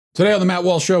Today on the Matt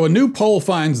Walsh Show, a new poll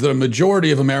finds that a majority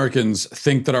of Americans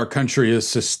think that our country is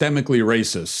systemically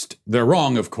racist. They're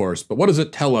wrong, of course, but what does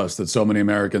it tell us that so many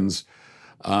Americans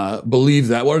believe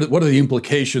that? What are the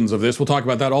implications of this? We'll talk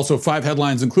about that. Also, 5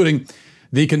 headlines, including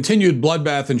the continued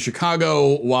bloodbath in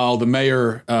Chicago, while the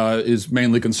mayor is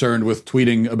mainly concerned with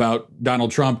tweeting about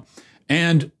Donald Trump,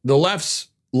 and the left's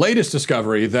latest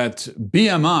discovery that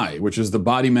BMI, which is the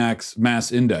body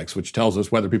mass index, which tells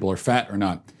us whether people are fat or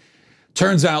not,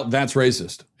 turns out that's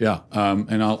racist. Yeah,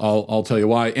 and I'll tell you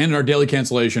why. And in our daily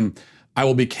cancellation, I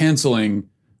will be canceling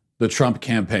the Trump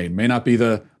campaign. May not be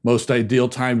the most ideal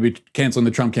time to be canceling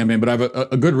the Trump campaign, but I have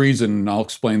a good reason, and I'll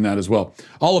explain that as well.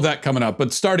 All of that coming up.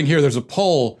 But starting here, there's a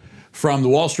poll from the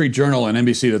Wall Street Journal and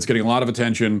NBC that's getting a lot of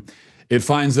attention. It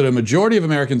finds that a majority of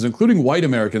Americans, including white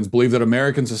Americans, believe that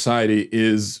American society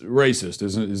is racist,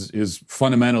 is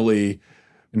fundamentally,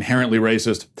 inherently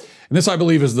racist. And this, I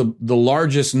believe, is the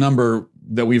largest number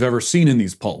that we've ever seen in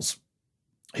these polls.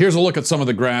 Here's a look at some of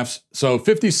the graphs. So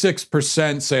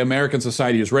 56% say American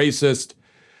society is racist,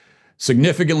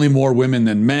 significantly more women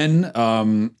than men,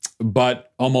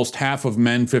 but almost half of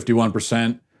men,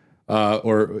 51%,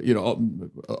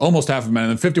 almost half of men,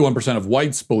 and then 51% of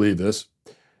whites believe this.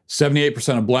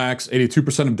 78% of blacks,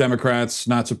 82% of Democrats,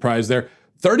 not surprised there.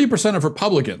 30% of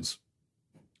Republicans,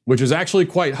 which is actually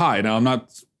quite high. Now, I'm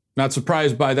not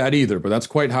surprised by that either, but that's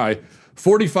quite high.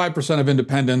 45% of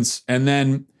independents. And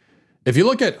then if you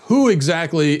look at who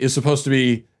exactly is supposed to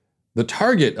be the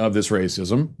target of this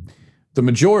racism, the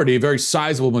majority, a very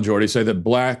sizable majority, say that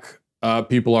black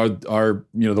people are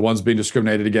the ones being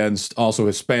discriminated against, also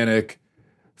Hispanic,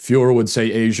 fewer would say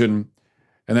Asian.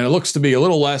 And then it looks to be a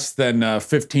little less than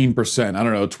 15%, I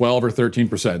don't know, 12 or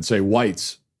 13% say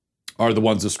whites are the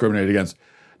ones discriminated against.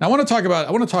 Now, I want to talk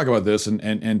about this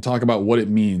and talk about what it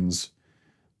means.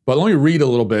 But let me read a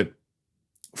little bit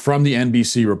from the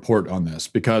NBC report on this,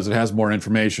 because it has more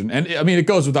information. And I mean, it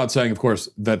goes without saying, of course,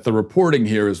 that the reporting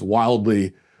here is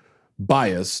wildly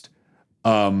biased.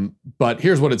 But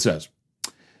here's what it says.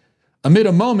 Amid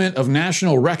a moment of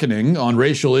national reckoning on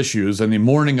racial issues and the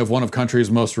mourning of one of country's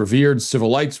most revered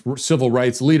civil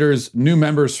rights leaders, new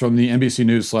members from the NBC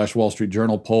News / Wall Street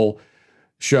Journal poll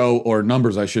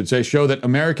numbers show that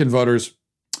American voters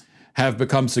have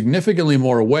become significantly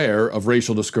more aware of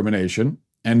racial discrimination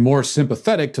and more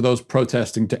sympathetic to those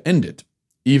protesting to end it,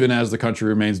 even as the country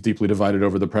remains deeply divided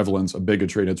over the prevalence of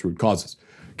bigotry and its root causes.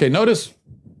 Okay, notice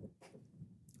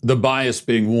the bias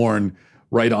being worn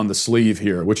right on the sleeve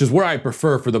here, which is where I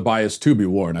prefer for the bias to be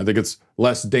worn. I think it's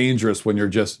less dangerous when you're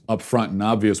just upfront and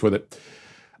obvious with it.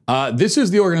 This is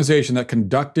the organization that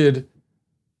conducted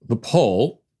the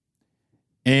poll,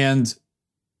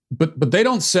 but they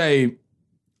don't say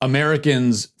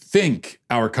Americans think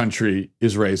our country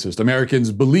is racist.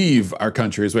 Americans believe our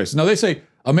country is racist. No, they say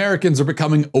Americans are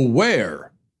becoming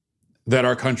aware that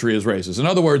our country is racist. In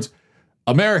other words,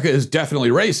 America is definitely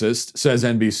racist, says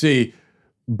NBC,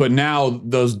 but now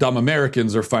those dumb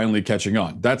Americans are finally catching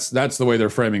on. That's the way they're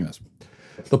framing this.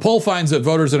 The poll finds that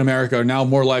voters in America are now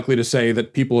more likely to say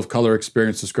that people of color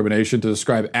experience discrimination, to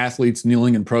describe athletes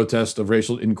kneeling in protest of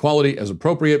racial inequality as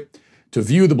appropriate, to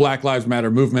view the Black Lives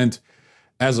Matter movement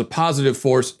as a positive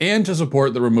force, and to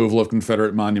support the removal of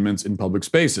Confederate monuments in public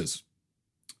spaces.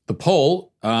 The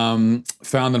poll found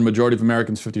that a majority of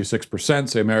Americans, 56%,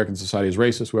 say American society is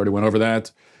racist. We already went over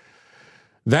that.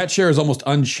 That share is almost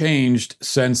unchanged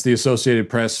since the Associated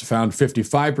Press found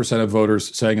 55% of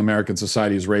voters saying American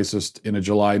society is racist in a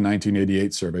July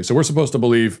 1988 survey. So we're supposed to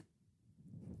believe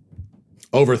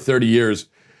over 30 years,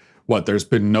 there's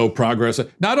been no progress.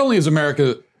 Not only is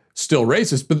America still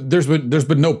racist, but there's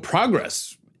been no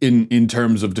progress in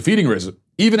terms of defeating racism.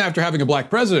 Even after having a black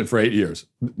president for 8 years,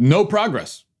 no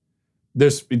progress.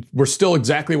 We're still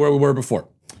exactly where we were before.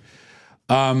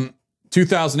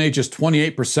 2008, just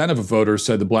 28% of voters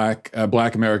said the black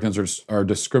Americans are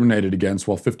discriminated against,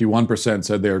 while 51%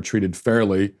 said they are treated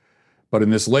fairly. But in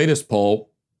this latest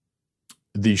poll,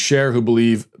 the share who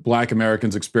believe black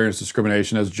Americans experience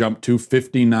discrimination has jumped to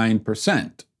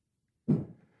 59%.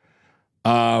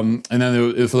 And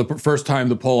then for the first time,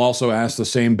 the poll also asked the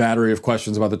same battery of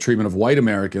questions about the treatment of white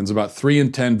Americans. About 3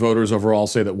 in 10 voters overall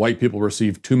say that white people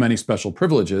receive too many special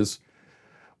privileges,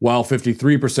 while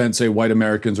 53% say white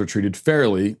Americans are treated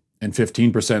fairly, and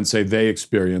 15% say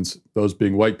those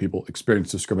being white people,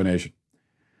 experience discrimination.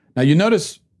 Now, you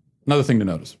notice, another thing to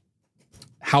notice,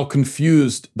 how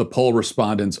confused the poll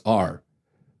respondents are.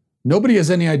 Nobody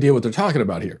has any idea what they're talking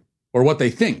about here, or what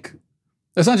they think.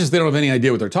 It's not just they don't have any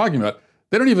idea what they're talking about,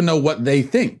 they don't even know what they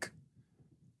think.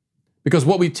 Because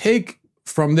what we take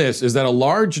from this is that a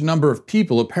large number of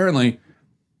people apparently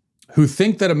who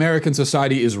think that American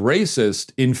society is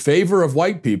racist in favor of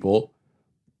white people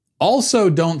also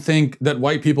don't think that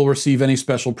white people receive any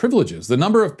special privileges. The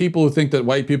number of people who think that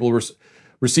white people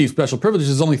receive special privileges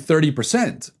is only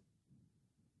 30%.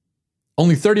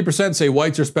 Only 30% say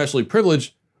whites are specially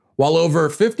privileged, while over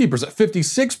 50%,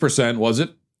 56% was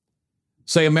it,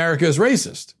 say America is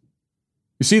racist.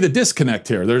 You see the disconnect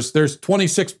here. There's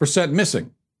 26%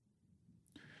 missing.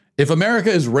 If America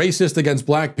is racist against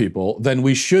black people, then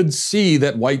we should see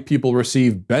that white people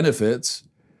receive benefits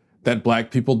that black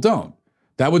people don't.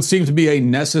 That would seem to be a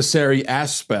necessary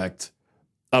aspect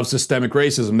of systemic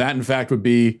racism. That, in fact, would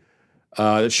be,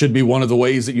 it should be one of the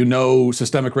ways that you know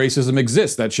systemic racism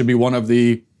exists. That should be one of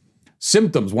the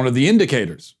symptoms, one of the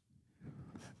indicators.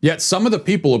 Yet some of the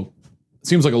people, it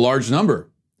seems like a large number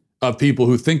of people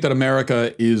who think that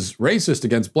America is racist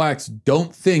against blacks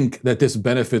don't think that this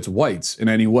benefits whites in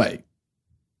any way.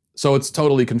 So it's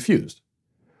totally confused.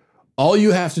 All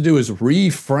you have to do is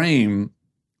reframe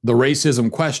the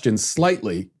racism question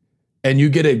slightly, and you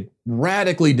get a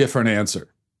radically different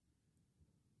answer.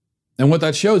 And what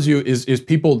that shows you is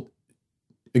people,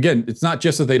 again, it's not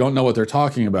just that they don't know what they're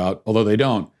talking about, although they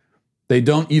don't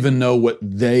even know what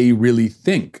they really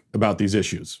think about these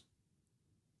issues.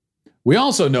 We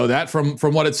also know that from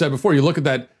what it said before. You look at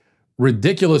that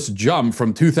ridiculous jump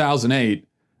from 2008,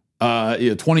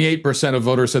 28% of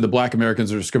voters said that black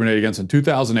Americans are discriminated against in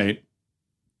 2008.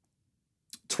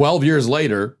 12 years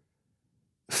later,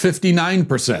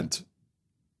 59%.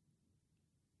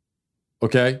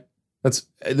 Okay?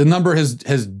 The number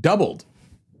has doubled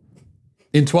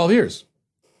in 12 years.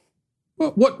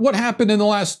 What happened in the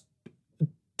last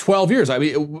 12 years? I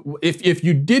mean, if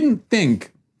you didn't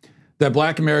think that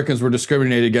black Americans were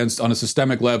discriminated against on a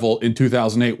systemic level in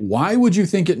 2008, why would you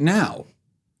think it now?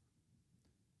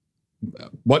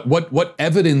 What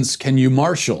evidence can you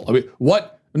marshal? I mean,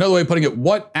 another way of putting it,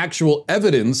 what actual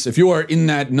evidence, if you are in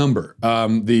that number,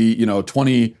 the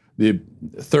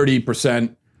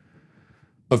 30%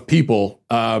 of people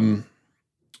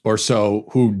or so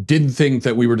who did think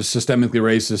that we were systemically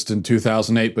racist in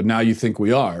 2008, but now you think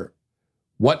we are,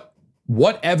 what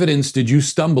evidence did you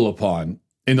stumble upon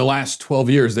in the last 12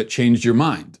 years that changed your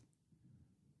mind?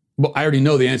 Well, I already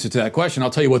know the answer to that question. I'll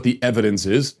tell you what the evidence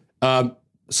is. A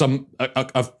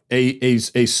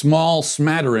small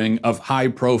smattering of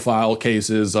high-profile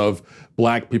cases of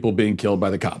black people being killed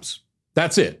by the cops.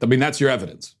 That's it. I mean, that's your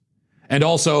evidence. And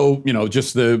also,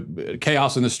 just the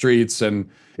chaos in the streets, and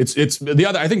it's the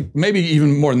other. I think maybe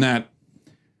even more than that.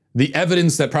 The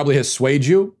evidence that probably has swayed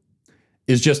you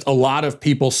is just a lot of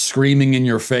people screaming in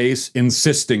your face,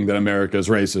 insisting that America is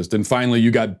racist. And finally,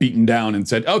 you got beaten down and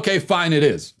said, okay, fine, it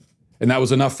is. And that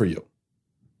was enough for you.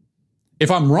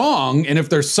 If I'm wrong, and if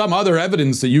there's some other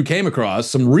evidence that you came across,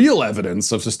 some real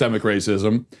evidence of systemic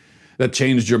racism that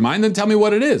changed your mind, then tell me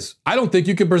what it is. I don't think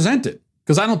you can present it,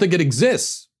 because I don't think it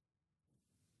exists.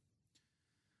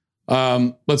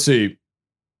 Let's see.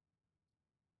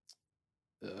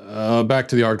 Back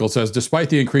to the article. It says, despite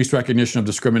the increased recognition of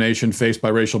discrimination faced by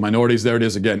racial minorities, there it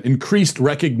is again, increased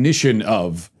recognition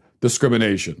of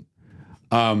discrimination.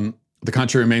 The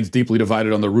country remains deeply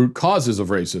divided on the root causes of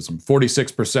racism.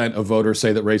 46% of voters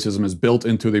say that racism is built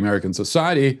into the American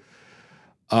society,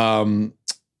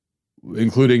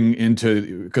 including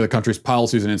into the country's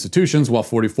policies and institutions, while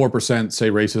 44% say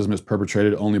racism is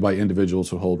perpetrated only by individuals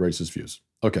who hold racist views.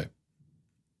 Okay.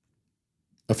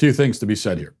 A few things to be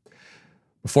said here.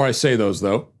 Before I say those,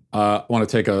 though, I want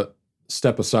to take a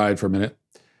step aside for a minute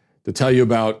to tell you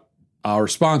about our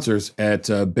sponsors at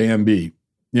Bambee.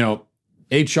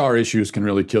 HR issues can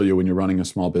really kill you when you're running a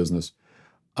small business.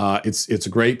 It's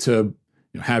great to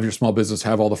have your small business,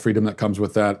 have all the freedom that comes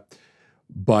with that.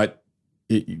 But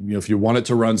if you want it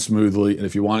to run smoothly, and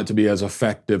if you want it to be as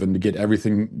effective and to get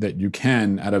everything that you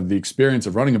can out of the experience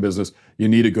of running a business, you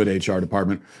need a good HR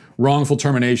department. Wrongful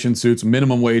termination suits,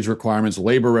 minimum wage requirements,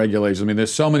 labor regulations. I mean,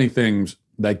 there's so many things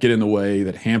that get in the way,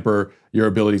 that hamper your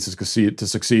ability to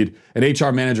succeed. And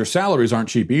HR manager salaries aren't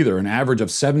cheap either. An average of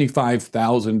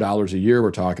 $75,000 a year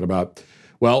we're talking about.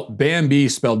 Well, Bambee,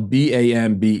 spelled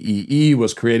B-A-M-B-E-E,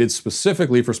 was created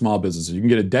specifically for small businesses. You can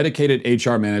get a dedicated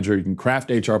HR manager, you can craft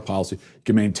HR policy, you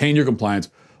can maintain your compliance,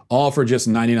 all for just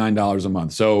 $99 a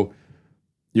month. So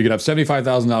you could have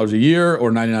 $75,000 a year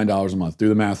or $99 a month. Do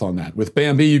the math on that. With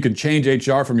Bambee, you can change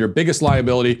HR from your biggest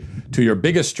liability to your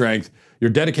biggest strength.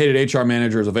 Your dedicated HR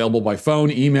manager is available by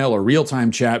phone, email, or real-time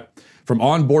chat. From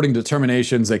onboarding to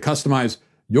terminations, they customize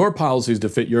your policies to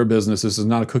fit your business. This is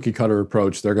not a cookie-cutter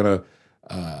approach. They're going to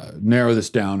narrow this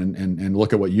down and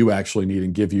look at what you actually need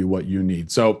and give you what you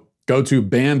need. So go to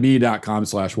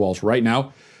Bambee.com/Walsh right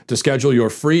now. to schedule your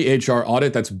free HR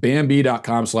audit. That's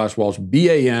Bambee.com/Walsh,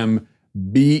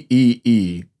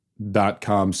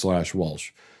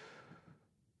 BAMBEE.com/Walsh.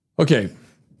 Okay.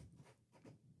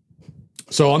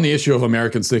 So on the issue of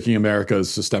Americans thinking America is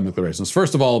systemically racist,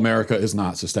 first of all, America is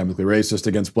not systemically racist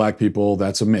against black people.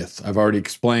 That's a myth. I've already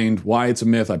explained why it's a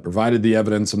myth. I provided the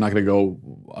evidence. I'm not going to go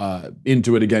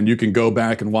into it again. You can go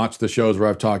back and watch the shows where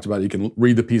I've talked about it. You can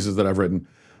read the pieces that I've written,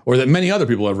 or that many other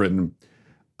people have written,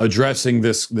 addressing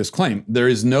this claim. There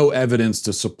is no evidence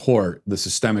to support the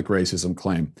systemic racism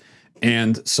claim.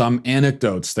 And some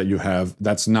anecdotes that you have,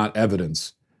 that's not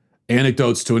evidence.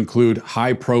 Anecdotes to include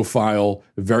high-profile,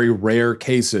 very rare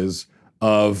cases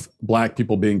of black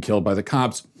people being killed by the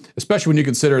cops, especially when you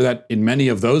consider that in many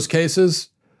of those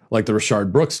cases, like the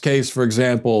Rayshard Brooks case, for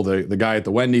example, the guy at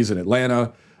the Wendy's in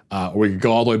Atlanta, or we could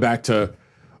go all the way back to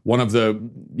one of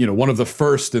the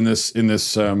first in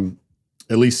this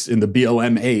at least in the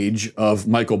BLM age of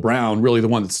Michael Brown, really the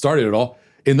one that started it all.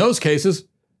 In those cases,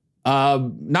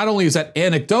 not only is that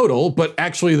anecdotal, but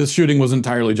actually the shooting was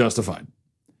entirely justified.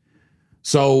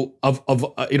 So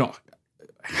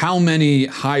how many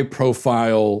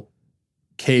high-profile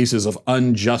cases of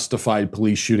unjustified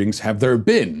police shootings have there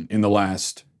been in the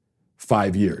last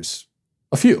 5 years?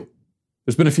 A few.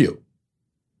 There's been a few.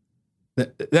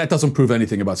 That doesn't prove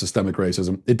anything about systemic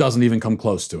racism. It doesn't even come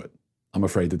close to it, I'm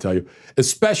afraid to tell you.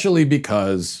 Especially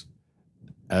because,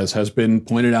 as has been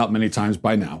pointed out many times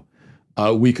by now,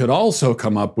 we could also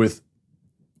come up with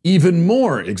even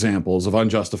more examples of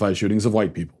unjustified shootings of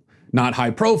white people. Not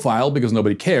high profile because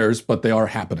nobody cares, but they are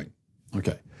happening.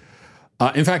 Okay.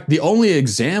 In fact, the only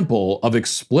example of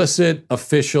explicit,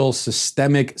 official,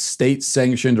 systemic,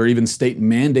 state-sanctioned, or even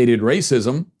state-mandated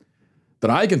racism that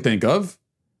I can think of,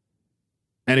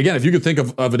 and again, if you could think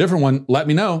of a different one, let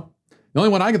me know. The only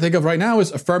one I can think of right now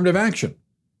is affirmative action.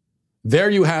 There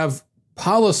you have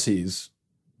policies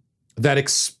that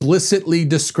explicitly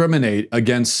discriminate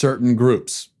against certain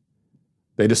groups.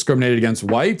 They discriminated against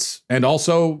whites and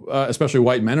also, especially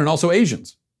white men, and also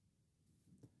Asians.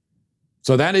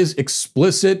 So that is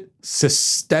explicit,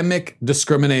 systemic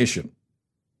discrimination.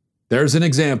 There's an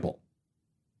example.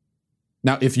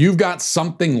 Now, if you've got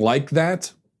something like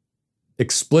that,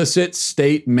 explicit,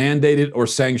 state-mandated or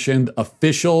sanctioned,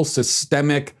 official,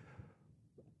 systemic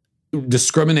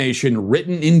discrimination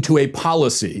written into a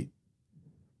policy,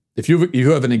 if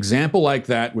you have an example like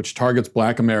that which targets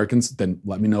black Americans, then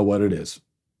let me know what it is.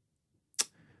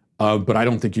 But I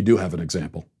don't think you do have an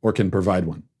example or can provide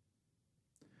one.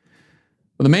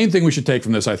 Well, the main thing we should take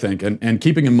from this, I think, and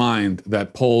keeping in mind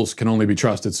that polls can only be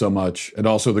trusted so much, and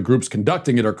also the groups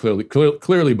conducting it are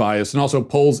clearly biased, and also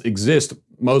polls exist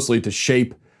mostly to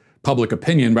shape public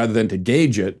opinion rather than to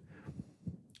gauge it.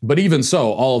 But even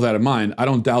so, all of that in mind, I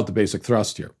don't doubt the basic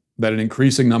thrust here, that an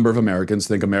increasing number of Americans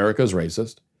think America is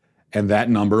racist, and that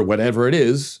number, whatever it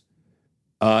is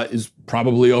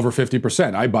probably over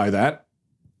 50%. I buy that.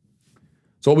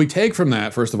 So what we take from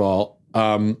that, first of all,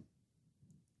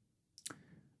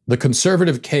 the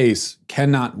conservative case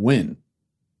cannot win,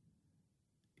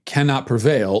 cannot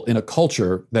prevail in a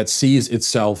culture that sees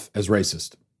itself as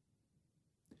racist.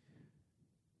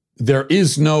 There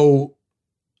is no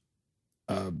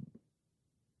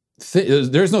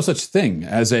there's no such thing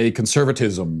as a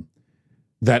conservatism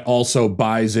that also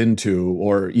buys into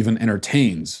or even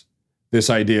entertains this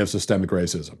idea of systemic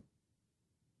racism.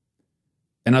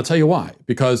 And I'll tell you why.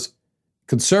 Because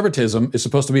conservatism is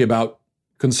supposed to be about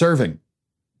conserving.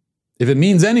 If it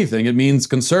means anything, it means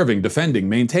conserving, defending,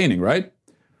 maintaining, right?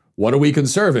 What are we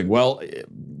conserving? Well,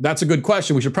 that's a good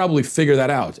question. We should probably figure that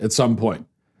out at some point.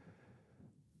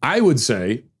 I would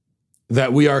say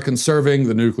that we are conserving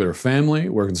the nuclear family,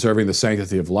 we're conserving the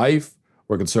sanctity of life,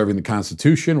 we're conserving the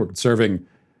Constitution, we're conserving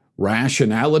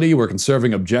rationality, we're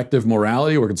conserving objective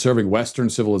morality, we're conserving Western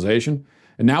civilization.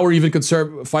 And now we're even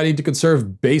fighting to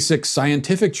conserve basic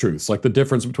scientific truths, like the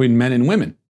difference between men and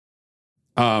women,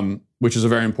 which is a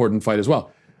very important fight as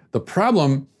well. The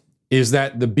problem is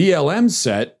that the BLM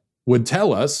set would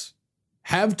tell us,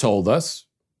 have told us,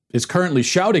 is currently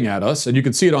shouting at us, and you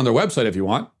can see it on their website if you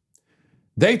want.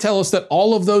 They tell us that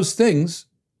all of those things,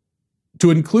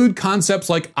 to include concepts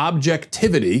like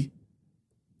objectivity,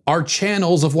 are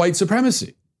channels of white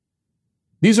supremacy.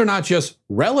 These are not just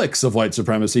relics of white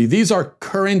supremacy, these are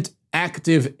current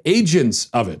active agents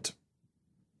of it.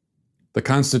 The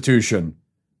Constitution,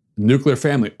 nuclear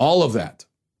family, all of that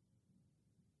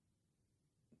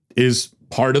is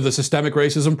part of the systemic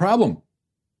racism problem.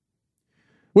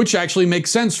 Which actually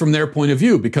makes sense from their point of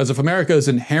view, because if America is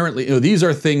inherently, these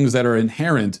are things that are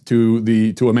inherent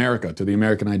to America, to the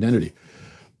American identity.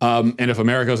 And if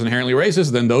America is inherently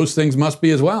racist, then those things must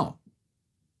be as well.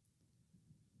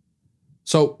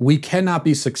 So we cannot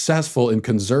be successful in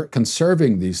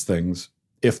conserving these things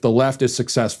if the left is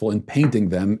successful in painting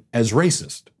them as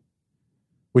racist,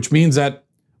 which means that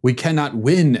we cannot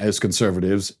win as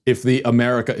conservatives if the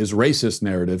America is racist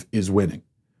narrative is winning.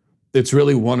 It's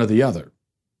really one or the other.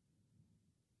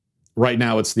 Right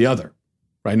now, it's the other.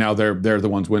 Right now, they're the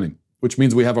ones winning, which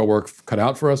means we have our work cut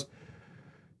out for us.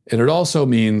 And it also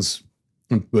means,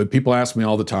 but people ask me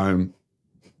all the time,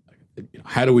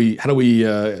 how do we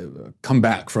come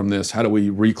back from this? How do we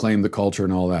reclaim the culture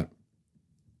and all that?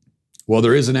 Well,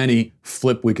 there isn't any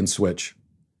flip we can switch.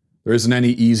 There isn't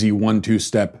any easy 1-2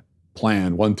 step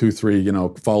plan, 1, 2, 3,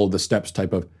 follow the steps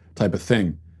type of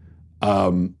thing.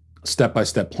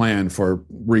 Step-by-step plan for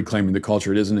reclaiming the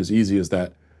culture. It isn't as easy as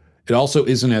that. It also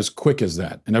isn't as quick as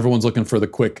that. And everyone's looking for the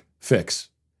quick fix,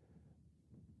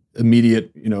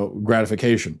 immediate,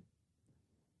 gratification.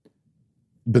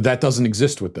 But that doesn't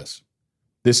exist with this.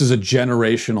 This is a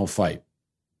generational fight.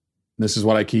 This is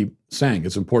what I keep saying.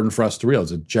 It's important for us to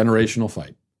realize it's a generational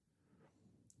fight.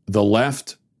 The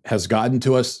left has gotten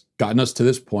us to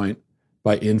this point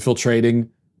by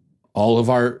infiltrating all of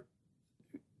our,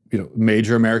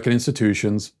 major American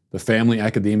institutions, the family,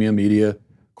 academia, media,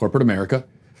 corporate America.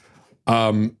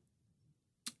 And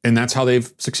that's how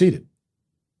they've succeeded.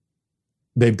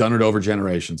 They've done it over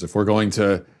generations. If we're going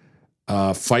to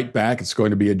fight back, it's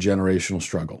going to be a generational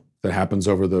struggle that happens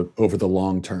over the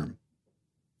long term.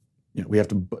 We have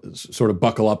to sort of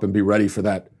buckle up and be ready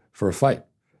for a fight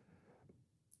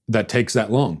that takes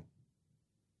that long.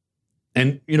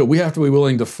 And, we have to be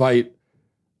willing to fight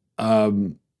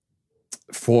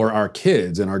for our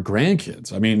kids and our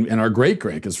grandkids. And our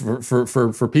great-grandkids,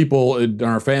 for people in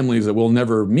our families that we'll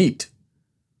never meet.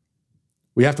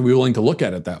 We have to be willing to look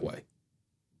at it that way.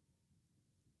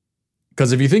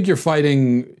 Because if you think you're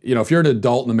fighting, if you're an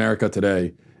adult in America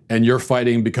today and you're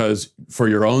fighting for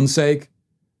your own sake,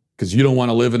 because you don't want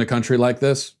to live in a country like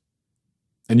this,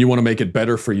 and you want to make it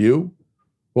better for you,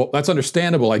 well, that's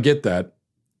understandable. I get that.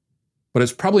 But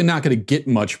it's probably not going to get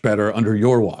much better under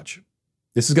your watch.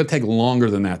 This is going to take longer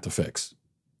than that to fix.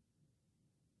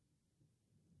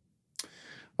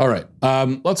 All right,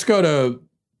 let's go to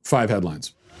 5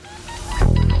 headlines.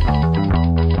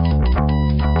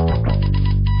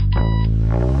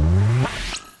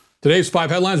 Today's 5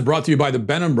 headlines brought to you by the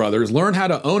Benham Brothers. Learn how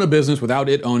to own a business without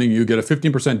it owning you. Get a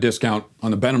 15% discount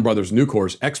on the Benham Brothers new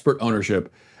course, Expert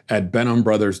Ownership, at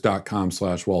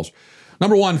benhambrothers.com/Walsh.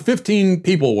 Number 1, 15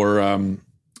 people were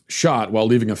shot while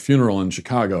leaving a funeral in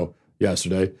Chicago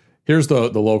yesterday. Here's the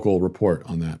local report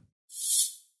on that.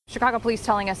 Chicago police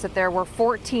telling us that there were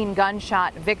 14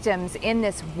 gunshot victims in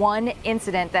this one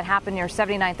incident that happened near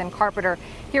 79th and Carpenter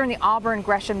here in the Auburn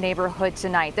Gresham neighborhood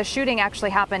tonight. The shooting actually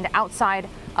happened outside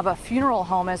of a funeral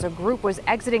home. As a group was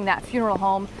exiting that funeral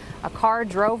home, a car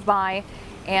drove by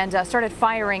and started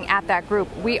firing at that group.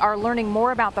 We are learning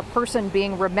more about the person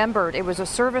being remembered. It was a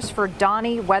service for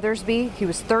Donnie Weathersby. He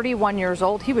was 31 years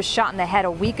old. He was shot in the head a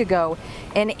week ago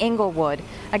in Inglewood.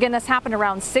 Again, this happened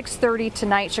around 6:30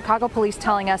 tonight. Chicago police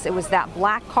telling us it was that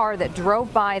black car that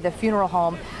drove by the funeral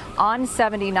home on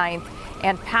 79th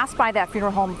and passed by that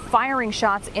funeral home firing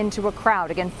shots into a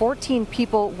crowd. Again, 14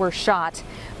 people were shot.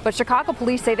 But Chicago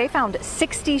police say they found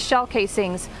 60 shell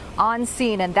casings on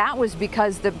scene, and that was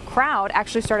because the crowd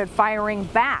actually started firing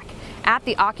back at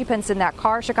the occupants in that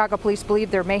car. Chicago police believe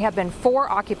there may have been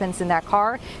 4 occupants in that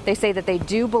car. They say that they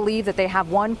do believe that they have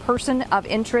one person of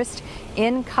interest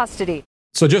in custody.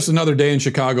 So just another day in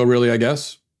Chicago, really, I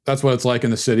guess. That's what it's like in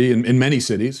the city, in many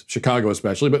cities, Chicago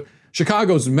especially. But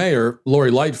Chicago's mayor, Lori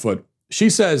Lightfoot, she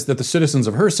says that the citizens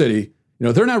of her city,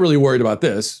 they're not really worried about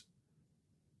this,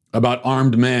 about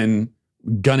armed men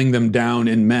gunning them down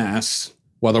in mass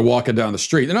while they're walking down the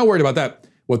street. They're not worried about that.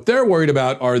 What they're worried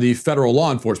about are the federal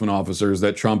law enforcement officers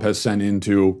that Trump has sent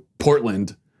into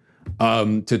Portland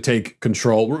to take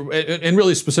control, and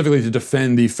really specifically to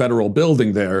defend the federal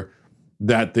building there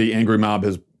that the angry mob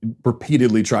has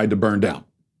repeatedly tried to burn down.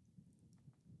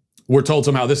 We're told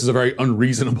somehow this is a very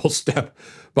unreasonable step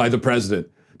by the president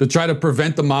to try to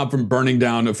prevent the mob from burning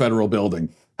down a federal building.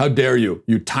 How dare you,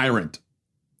 you tyrant.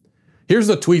 Here's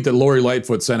the tweet that Lori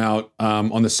Lightfoot sent out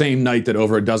on the same night that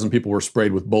over a dozen people were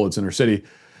sprayed with bullets in her city.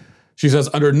 She says,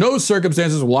 "Under no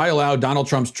circumstances will I allow Donald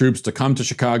Trump's troops to come to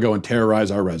Chicago and terrorize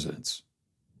our residents."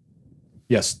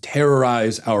 Yes,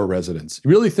 terrorize our residents.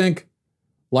 You really think,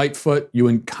 Lightfoot, you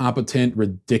incompetent,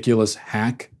 ridiculous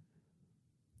hack,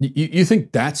 you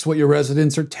think that's what your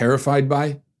residents are terrified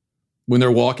by when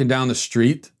they're walking down the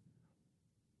street?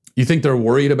 You think they're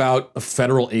worried about a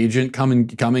federal agent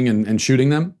coming and shooting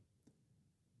them?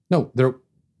 No,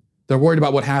 they're worried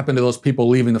about what happened to those people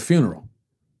leaving the funeral.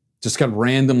 just got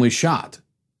randomly shot.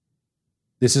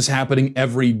 This is happening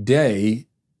every day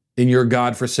in your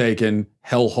godforsaken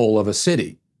hellhole of a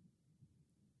city.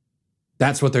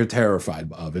 That's what they're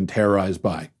terrified of and terrorized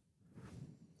by.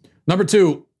 Number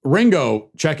 2, Ringo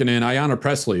checking in. Ayanna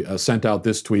Pressley sent out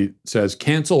this tweet, says,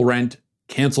 cancel rent,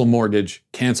 cancel mortgage,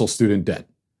 cancel student debt.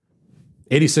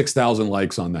 86,000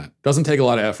 likes on that. Doesn't take a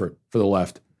lot of effort for the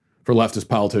left, for leftist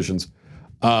politicians.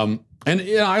 And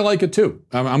yeah, I like it too.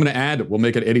 I'm going to add it. We'll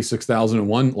make it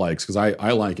 86,001 likes because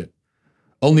I like it.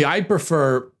 Only I'd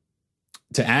prefer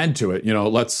to add to it,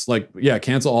 let's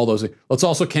cancel all those. Let's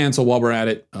also cancel, while we're at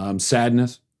it,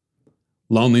 sadness,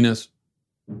 loneliness,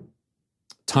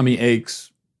 tummy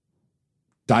aches,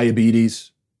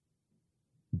 diabetes,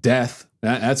 death.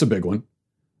 That's a big one.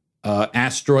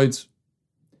 Asteroids,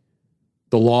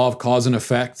 the law of cause and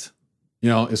effect,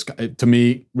 is to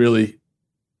me really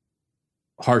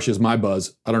harsh as my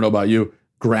buzz. I don't know about you.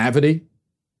 Gravity,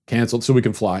 canceled so we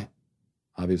can fly,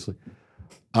 obviously.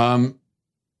 And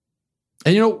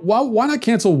why not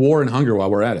cancel war and hunger while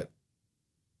we're at it?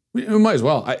 We might as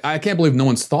well. I can't believe no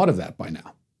one's thought of that by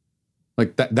now.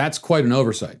 Like that's quite an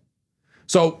oversight.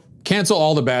 So cancel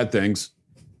all the bad things.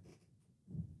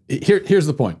 Here's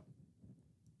the point.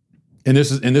 And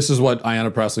this is what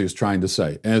Ayanna Pressley is trying to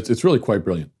say. And it's really quite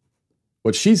brilliant.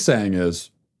 What she's saying is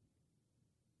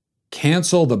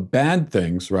cancel the bad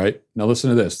things, right? Now listen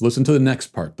to this. Listen to the next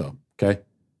part though, okay?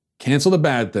 Cancel the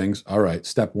bad things. All right,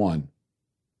 step 1.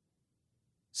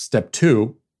 Step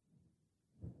 2,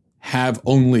 have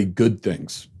only good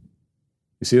things.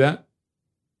 You see that?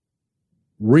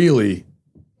 Really,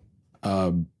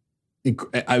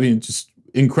 just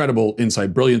incredible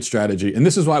insight, brilliant strategy. And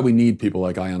this is why we need people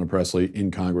like Ayanna Pressley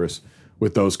in Congress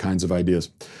with those kinds of ideas.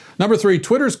 Number 3,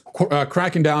 Twitter's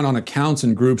cracking down on accounts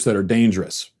and groups that are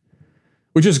dangerous,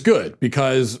 which is good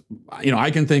because,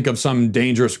 I can think of some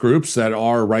dangerous groups that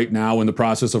are right now in the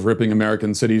process of ripping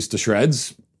American cities to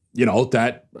shreds.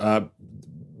 That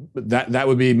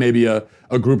would be maybe a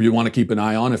group you want to keep an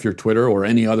eye on if you're Twitter or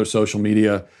any other social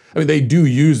media. I mean, they do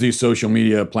use these social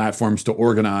media platforms to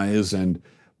organize and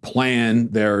plan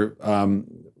their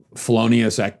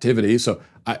felonious activities. So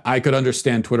I could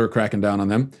understand Twitter cracking down on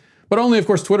them. But only, of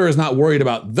course, Twitter is not worried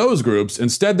about those groups.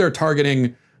 Instead, they're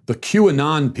targeting the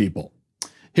QAnon people.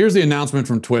 Here's the announcement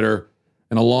from Twitter.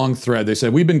 In a long thread, they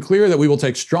said, we've been clear that we will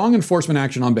take strong enforcement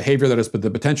action on behavior that has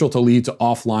the potential to lead to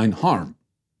offline harm.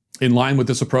 In line with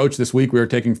this approach, this week we are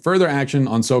taking further action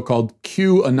on so-called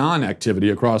QAnon activity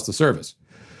across the service.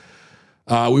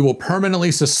 We will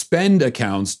permanently suspend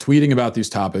accounts tweeting about these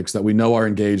topics that we know are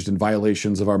engaged in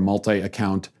violations of our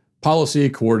multi-account policy,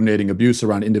 coordinating abuse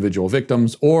around individual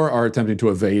victims, or are attempting to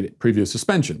evade previous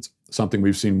suspensions, something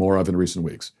we've seen more of in recent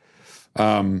weeks.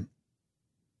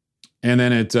 And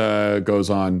then it goes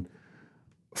on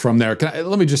from there.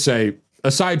 Let me just say,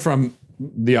 aside from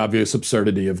the obvious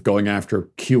absurdity of going after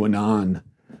QAnon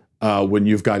when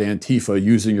you've got Antifa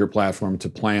using your platform to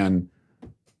plan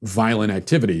violent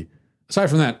activity,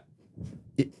 aside from that,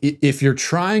 if you're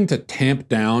trying to tamp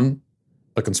down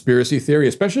a conspiracy theory,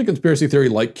 especially a conspiracy theory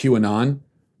like QAnon,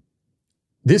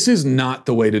 this is not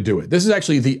the way to do it. This is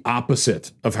actually the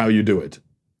opposite of how you do it.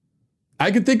 I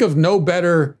could think of no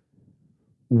better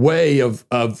way of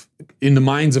in the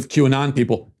minds of QAnon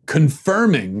people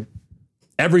confirming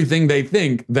everything they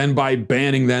think than by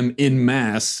banning them en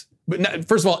masse. But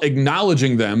first of all,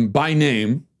 acknowledging them by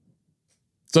name.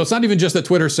 So it's not even just that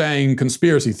Twitter's saying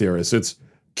conspiracy theorists, it's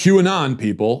QAnon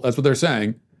people, that's what they're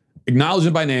saying. Acknowledge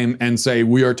them by name and say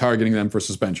we are targeting them for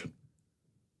suspension.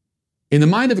 In the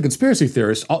mind of a conspiracy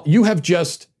theorist, you have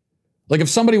just, like if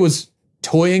somebody was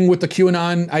toying with the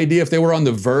QAnon idea, if they were on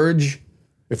the verge,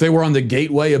 if they were on the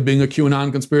gateway of being a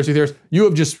QAnon conspiracy theorist, you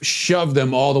have just shoved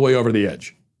them all the way over the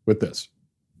edge with this.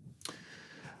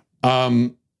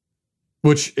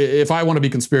 Which, if I want to be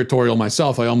conspiratorial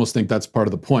myself, I almost think that's part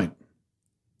of the point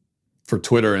for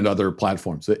Twitter and other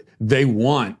platforms. They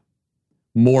want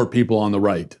more people on the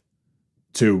right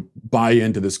to buy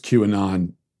into this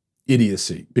QAnon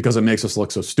idiocy because it makes us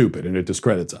look so stupid and it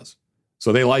discredits us.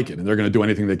 So they like it, and they're going to do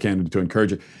anything they can to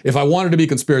encourage it. If I wanted to be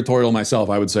conspiratorial myself,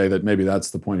 I would say that maybe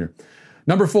that's the point here.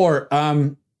 Number 4,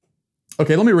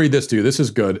 okay, let me read this to you. This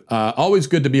is good. Always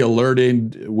good to be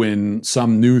alerted when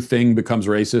some new thing becomes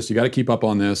racist. You got to keep up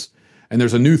on this. And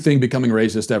there's a new thing becoming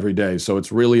racist every day, so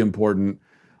it's really important.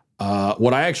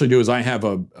 What I actually do is I have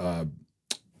an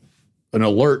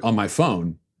alert on my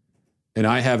phone, and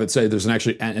I have it say there's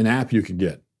an app you can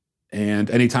get.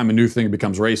 And anytime a new thing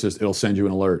becomes racist, it'll send you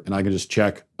an alert. And I can just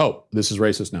check, oh, this is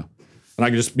racist now. And I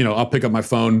can just, I'll pick up my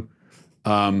phone.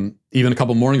 Even a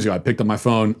couple mornings ago, I picked up my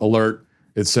phone, alert.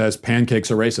 It says pancakes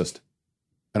are racist.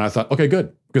 And I thought, okay,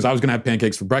 good, because I was going to have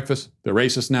pancakes for breakfast. They're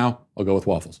racist now. I'll go with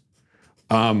waffles.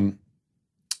 All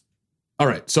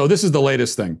right, so this is the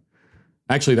latest thing.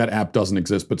 Actually, that app doesn't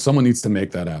exist, but someone needs to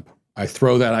make that app. I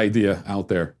throw that idea out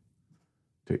there.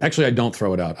 Actually, I don't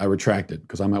throw it out. I retract it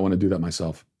because I might want to do that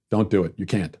myself. Don't do it. You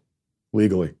can't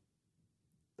legally.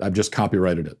 I've just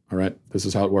copyrighted it. All right, this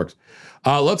is how it works.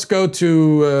 Let's go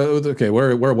to okay.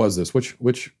 Where was this?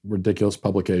 Which ridiculous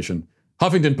publication?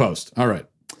 Huffington Post. All right.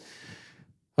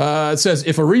 It says,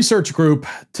 if a research group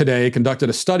today conducted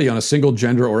a study on a single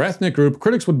gender or ethnic group,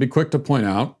 critics would be quick to point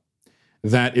out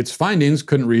that its findings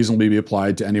couldn't reasonably be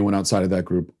applied to anyone outside of that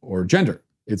group or gender.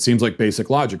 It seems like basic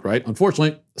logic, right?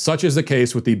 Unfortunately, such is the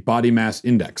case with the body mass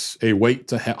index, a weight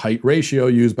to height ratio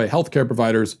used by healthcare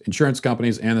providers, insurance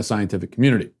companies, and the scientific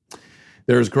community.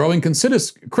 There is growing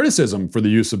criticism for the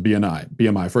use of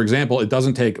BMI. For example, it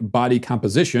doesn't take body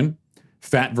composition,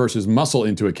 fat versus muscle,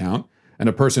 into account, and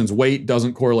a person's weight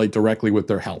doesn't correlate directly with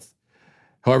their health.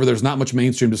 However, there's not much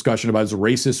mainstream discussion about its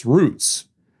racist roots.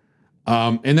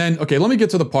 And then, okay, let me get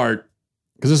to the part,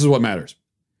 because this is what matters.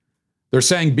 They're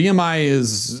saying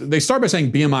they start by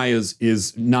saying BMI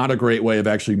is not a great way of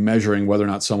actually measuring whether or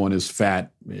not someone is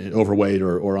fat, overweight,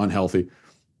 or unhealthy.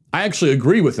 I actually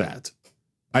agree with that.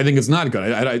 I think it's not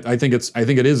good. I think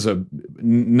it is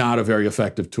not a very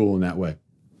effective tool in that way.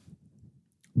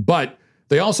 But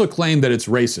they also claim that it's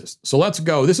racist. So let's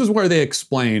go. This is where they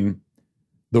explain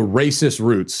the racist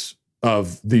roots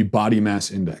of the body mass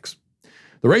index.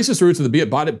 The racist roots of the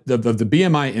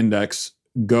BMI index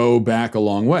go back a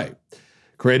long way.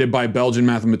 Created by Belgian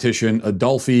mathematician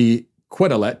Adolphe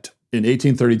Quetelet in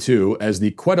 1832 as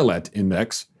the Quetelet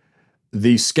index,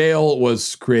 the scale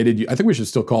was created, I think we should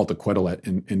still call it the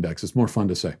Quetelet index, it's more fun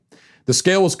to say. The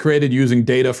scale was created using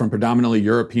data from predominantly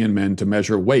European men to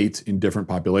measure weight in different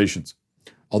populations.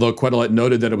 Although Quetelet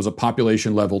noted that it was a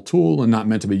population-level tool and not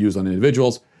meant to be used on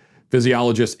individuals,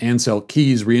 physiologist Ansel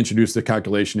Keys reintroduced the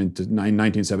calculation into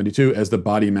 1972 as the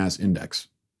body mass index.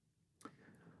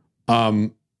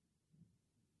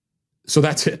 So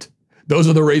that's it. Those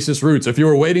are the racist roots. If you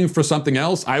were waiting for something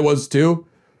else, I was too.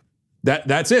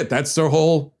 That's it. That's their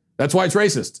whole. That's why it's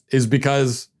racist. Is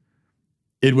because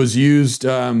it was used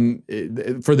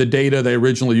for the data. They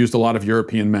originally used a lot of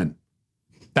European men.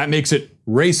 That makes it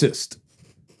racist.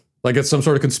 Like it's some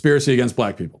sort of conspiracy against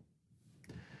black people.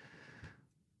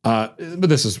 But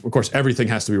this is, of course, everything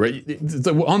has to be right.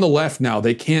 On the left now,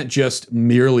 they can't just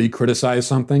merely criticize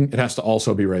something. It has to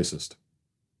also be racist.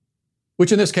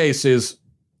 Which in this case is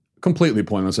completely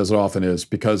pointless, as it often is,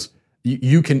 because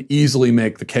you can easily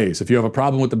make the case. If you have a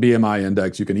problem with the BMI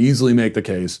index, you can easily make the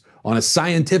case on a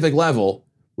scientific level.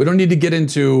 We don't need to get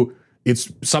into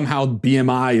it's somehow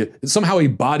BMI, somehow a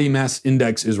body mass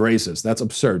index is racist. That's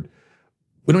absurd.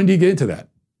 We don't need to get into that.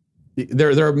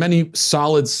 There are many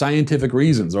solid scientific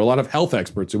reasons. There are a lot of health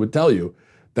experts who would tell you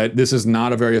that this is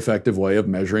not a very effective way of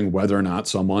measuring whether or not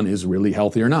someone is really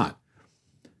healthy or not.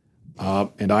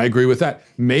 And I agree with that.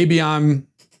 Maybe I'm,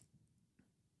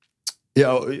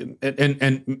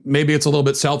 and maybe it's a little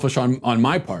bit selfish on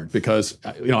my part because,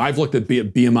 I've looked at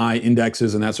BMI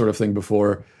indexes and that sort of thing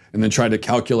before and then tried to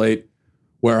calculate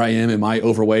where I am I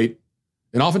overweight?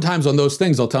 And oftentimes on those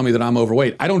things, they'll tell me that I'm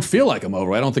overweight. I don't feel like I'm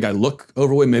overweight. I don't think I look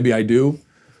overweight. Maybe I do.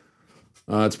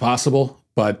 It's possible,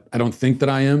 but I don't think that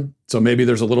I am. So maybe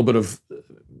there's a little bit of,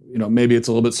 maybe it's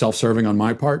a little bit self-serving on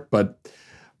my part, but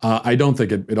I don't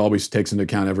think it always takes into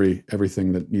account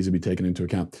everything that needs to be taken into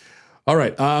account. All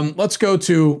right, let's go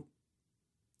to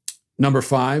number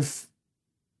 5.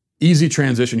 Easy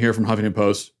transition here from Huffington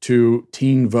Post to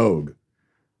Teen Vogue.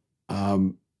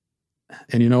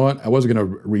 And you know what? I wasn't going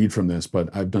to read from this,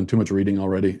 but I've done too much reading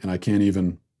already, and I can't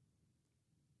even.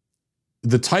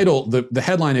 The title, the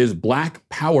headline is Black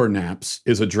Power Naps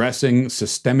is Addressing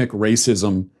Systemic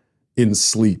Racism in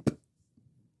Sleep.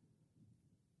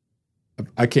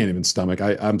 I can't even stomach.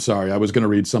 I'm sorry. I was going to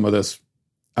read some of this.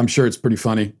 I'm sure it's pretty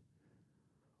funny.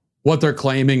 What they're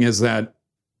claiming is that,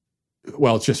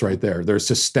 well, it's just right there. There's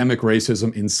systemic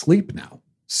racism in sleep now.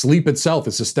 Sleep itself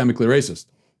is systemically racist.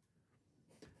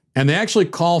 And they actually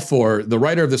call for, the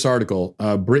writer of this article,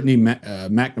 Brittany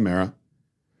McNamara,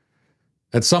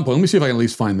 at some point, let me see if I can at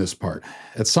least find this part.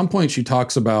 At some point, she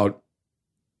talks about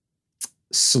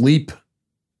sleep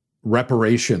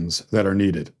reparations that are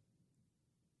needed.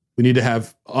 We need to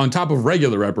have, on top of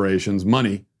regular reparations,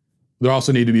 money. There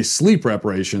also need to be sleep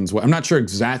reparations. I'm not sure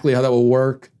exactly how that will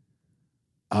work.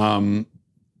 I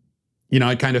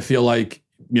kind of feel like,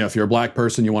 if you're a black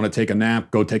person, you want to take a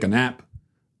nap, go take a nap.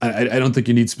 I don't think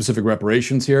you need specific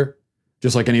reparations here.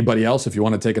 Just like anybody else, if you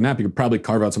want to take a nap, you could probably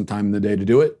carve out some time in the day to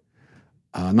do it.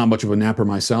 Not much of a napper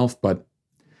myself, but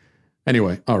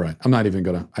Anyway, all right. I'm not even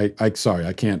gonna. Sorry,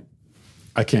 I can't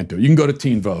do it. You can go to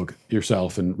Teen Vogue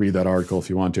yourself and read that article if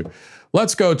you want to.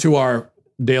 Let's go to our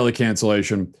daily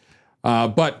cancellation.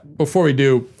 But before we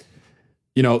do,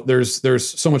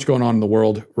 there's so much going on in the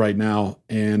world right now,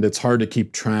 and it's hard to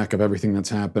keep track of everything that's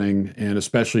happening, and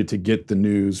especially to get the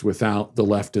news without the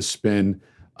leftist spin.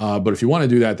 But if you want to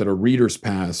do that, a Reader's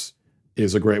Pass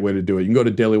is a great way to do it. You can go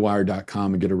to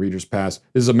dailywire.com and get a Reader's Pass.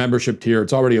 This is a membership tier.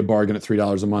 It's already a bargain at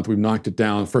 $3 a month. We've knocked it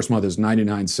down. First month is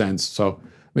 99 cents. So,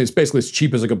 it's basically as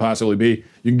cheap as it could possibly be.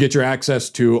 You can get your access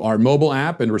to our mobile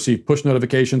app and receive push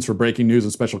notifications for breaking news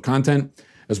and special content,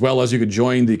 as well as you could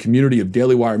join the community of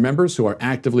Daily Wire members who are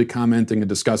actively commenting and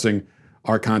discussing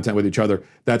our content with each other.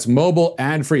 That's mobile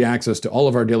ad-free access to all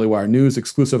of our Daily Wire news,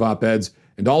 exclusive op-eds,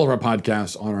 and all of our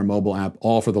podcasts on our mobile app,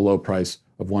 all for the low price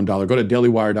of $1. Go to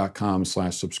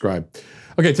dailywire.com/subscribe.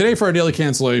 Okay, today for our daily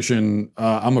cancellation,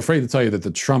 I'm afraid to tell you that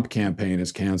the Trump campaign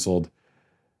is canceled.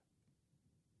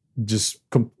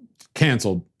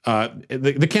 Canceled.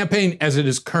 The campaign as it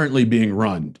is currently being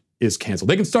run is canceled.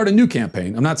 They can start a new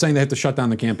campaign. I'm not saying they have to shut down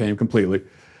the campaign completely,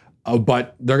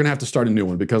 but they're going to have to start a new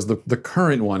one because the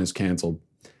current one is canceled.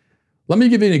 Let me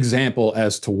give you an example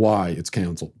as to why it's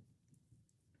canceled.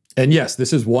 And yes,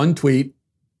 this is one tweet,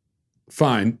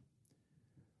 fine,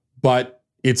 but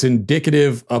it's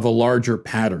indicative of a larger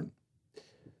pattern.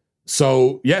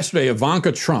 So yesterday,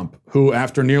 Ivanka Trump, who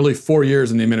after nearly 4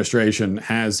 years in the administration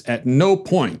has at no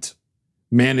point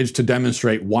managed to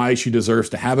demonstrate why she deserves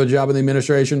to have a job in the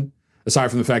administration, aside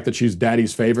from the fact that she's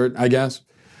daddy's favorite, I guess.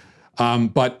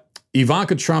 But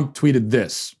Ivanka Trump tweeted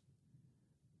this.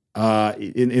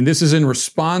 And this is in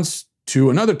response to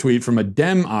another tweet from a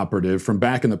Dem operative from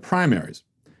back in the primaries.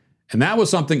 And that was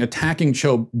something attacking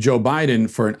Joe Biden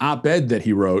for an op-ed that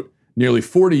he wrote nearly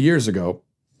 40 years ago,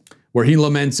 where he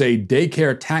laments a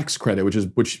daycare tax credit,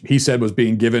 which he said was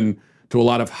being given to a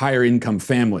lot of higher income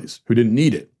families who didn't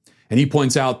need it. And he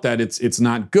points out that it's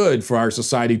not good for our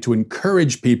society to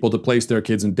encourage people to place their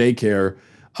kids in daycare,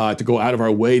 to go out of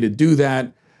our way to do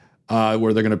that,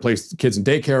 where they're going to place kids in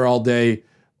daycare all day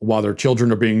while their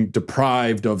children are being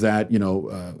deprived of that,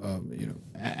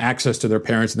 access to their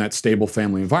parents in that stable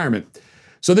family environment.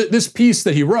 So this piece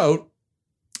that he wrote,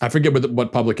 I forget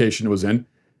what publication it was in,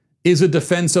 is a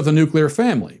defense of the nuclear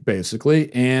family,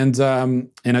 basically, and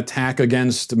an attack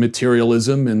against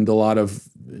materialism and a lot of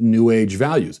new age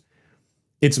values.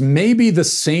 It's maybe the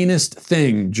sanest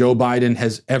thing Joe Biden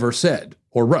has ever said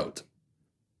or wrote.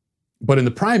 But in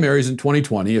the primaries in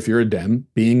 2020, if you're a Dem,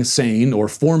 being sane, or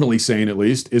formally sane at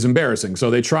least, is embarrassing. So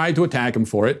they tried to attack him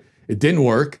for it. It didn't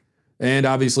work. And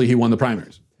obviously he won the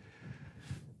primaries.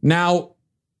 Now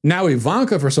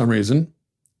Ivanka, for some reason,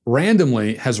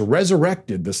 randomly has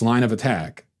resurrected this line of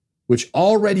attack, which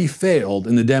already failed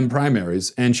in the Dem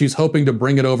primaries, and she's hoping to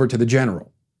bring it over to the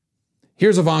general.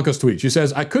 Here's Ivanka's tweet. She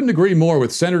says, "I couldn't agree more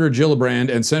with Senator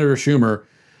Gillibrand and Senator Schumer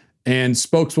and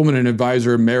spokeswoman and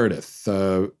advisor Meredith.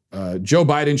 Joe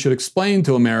Biden should explain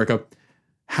to America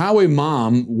how a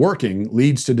mom working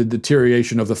leads to the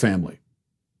deterioration of the family.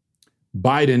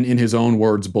 Biden in his own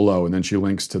words below," and then she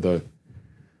links to the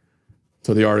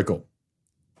article.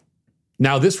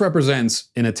 Now, this represents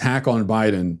an attack on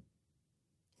Biden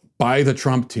by the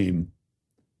Trump team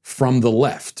from the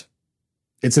left.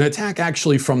 It's an attack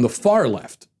actually from the far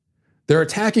left. They're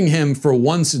attacking him for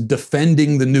once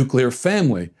defending the nuclear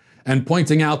family and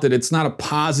pointing out that it's not a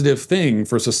positive thing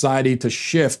for society to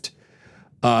shift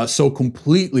so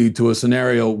completely to a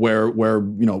scenario where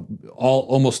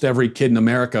almost every kid in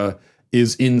America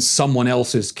is in someone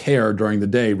else's care during the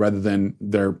day rather than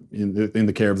they're in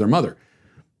the care of their mother.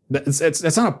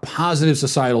 That's not a positive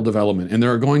societal development, and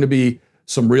there are going to be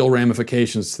some real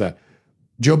ramifications to that.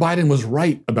 Joe Biden was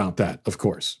right about that, of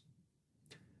course.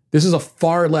 This is a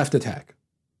far left attack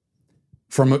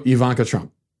from Ivanka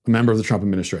Trump, a member of the Trump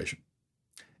administration.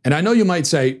 And I know you might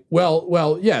say,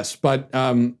 well, yes, but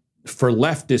for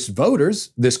leftist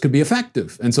voters, this could be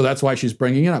effective. And so that's why she's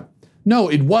bringing it up. No,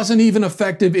 it wasn't even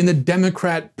effective in the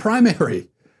Democrat primary.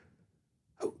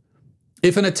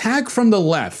 If an attack from the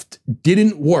left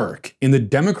didn't work in the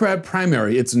Democrat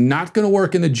primary, it's not going to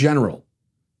work in the general.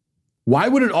 Why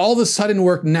would it all of a sudden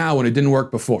work now when it didn't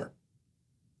work before?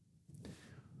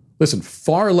 Listen,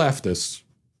 far leftists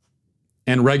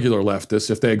and regular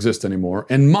leftists, if they exist anymore,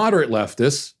 and moderate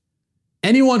leftists,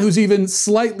 anyone who's even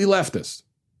slightly leftist,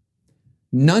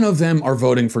 none of them are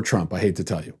voting for Trump, I hate to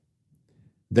tell you.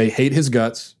 They hate his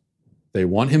guts. They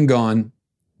want him gone.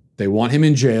 They want him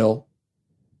in jail.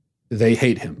 They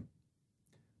hate him.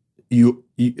 They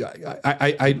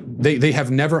have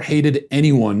never hated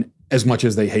anyone as much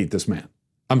as they hate this man.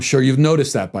 I'm sure you've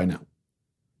noticed that by now.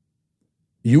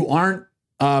 you aren't,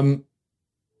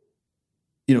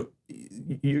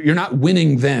 you're not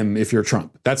winning them if you're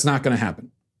Trump. That's not going to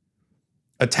happen.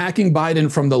 Attacking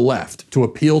Biden from the left to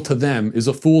appeal to them is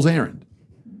a fool's errand.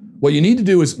 What you need to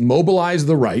do is mobilize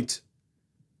the right,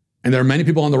 and there are many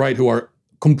people on the right who are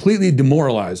completely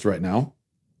demoralized right now,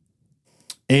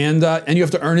 and you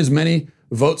have to earn as many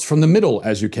votes from the middle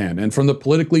as you can and from the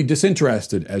politically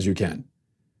disinterested as you can.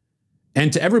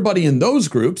 And to everybody in those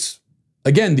groups,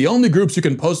 again, the only groups you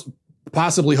can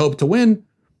possibly hope to win,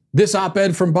 this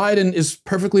op-ed from Biden is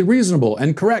perfectly reasonable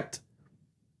and correct.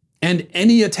 And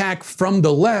any attack from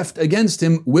the left against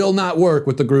him will not work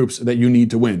with the groups that you need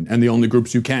to win and the only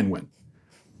groups you can win.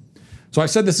 So I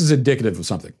said this is indicative of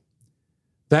something.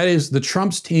 That is the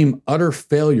Trump's team's utter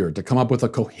failure to come up with a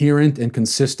coherent and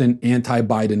consistent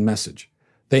anti-Biden message.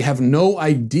 They have no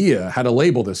idea how to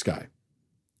label this guy.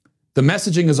 The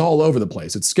messaging is all over the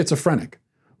place. It's schizophrenic.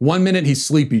 One minute he's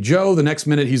Sleepy Joe. The next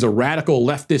minute he's a radical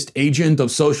leftist agent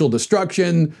of social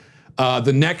destruction.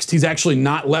 The next he's actually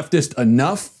not leftist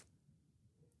enough.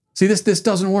 See, this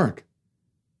doesn't work.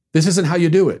 This isn't how you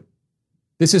do it.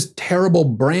 This is terrible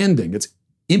branding. It's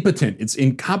impotent. It's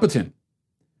incompetent.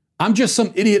 I'm just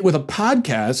some idiot with a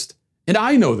podcast, and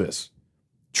I know this.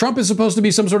 Trump is supposed to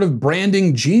be some sort of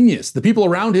branding genius. The people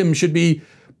around him should be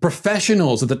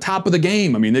professionals at the top of the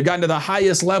game. I mean, they've gotten to the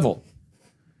highest level.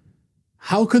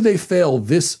 How could they fail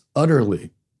this utterly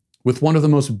with one of the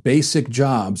most basic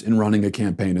jobs in running a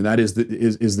campaign? And that is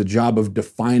the job of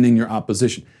defining your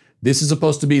opposition. This is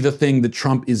supposed to be the thing that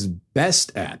Trump is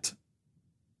best at.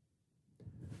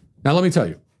 Now, let me tell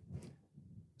you,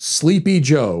 Sleepy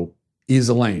Joe is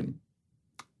lame.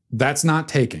 That's not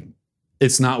taking.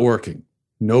 It's not working.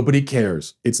 Nobody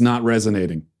cares. It's not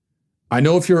resonating. I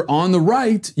know if you're on the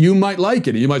right, you might like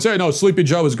it. You might say, no, Sleepy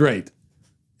Joe is great.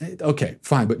 Okay,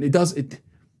 fine, but it doesn't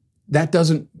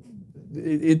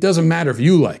matter if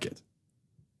you like it.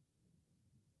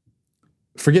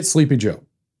 Forget Sleepy Joe,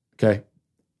 okay?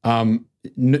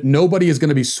 Nobody is going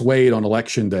to be swayed on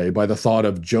election day by the thought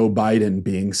of Joe Biden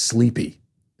being sleepy.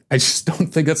 I just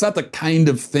don't think that's not the kind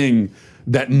of thing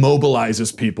that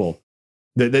mobilizes people,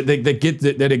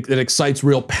 that excites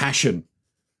real passion.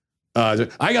 I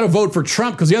got to vote for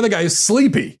Trump because the other guy is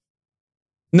sleepy.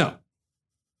 No.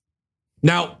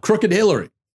 Now, crooked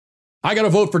Hillary. I got to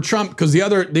vote for Trump because the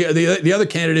other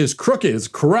candidate is crooked, is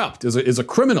corrupt, is a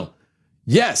criminal.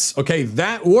 Yes, okay,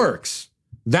 that works.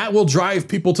 That will drive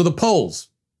people to the polls.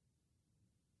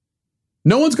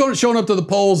 No one's showing up to the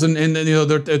polls and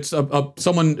it's a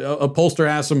pollster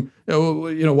asks them,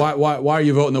 why are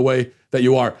you voting the way that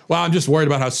you are? Well, I'm just worried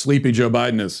about how sleepy Joe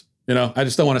Biden is. I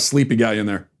just don't want a sleepy guy in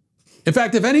there. In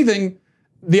fact, if anything,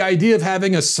 the idea of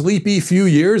having a sleepy few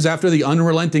years after the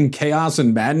unrelenting chaos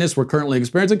and madness we're currently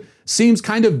experiencing seems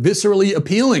kind of viscerally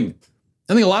appealing.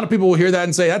 I think a lot of people will hear that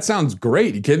and say, that sounds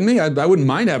great. You kidding me? I wouldn't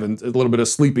mind having a little bit of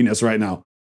sleepiness right now.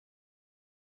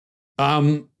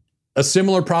 A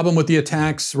similar problem with the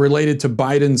attacks related to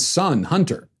Biden's son,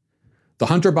 Hunter. The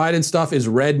Hunter Biden stuff is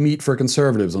red meat for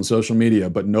conservatives on social media,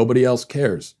 but nobody else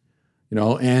cares.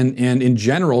 And in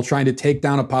general, trying to take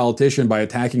down a politician by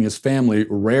attacking his family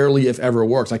rarely, if ever,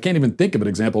 works. I can't even think of an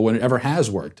example when it ever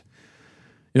has worked.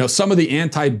 Some of the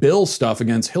anti-Bill stuff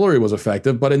against Hillary was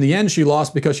effective, but in the end, she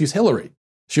lost because she's Hillary.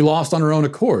 She lost on her own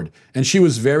accord, and she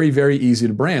was very, very easy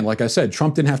to brand. Like I said,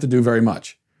 Trump didn't have to do very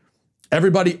much.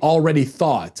 Everybody already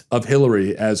thought of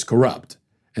Hillary as corrupt,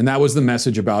 and that was the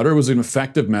message about her. It was an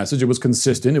effective message. It was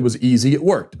consistent. It was easy. It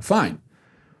worked. Fine.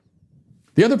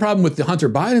 The other problem with the Hunter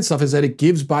Biden stuff is that it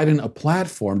gives Biden a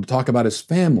platform to talk about his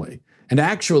family. And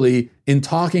actually, in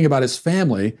talking about his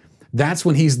family, that's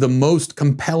when he's the most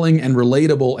compelling and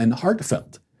relatable and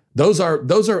heartfelt. Those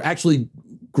are actually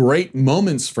great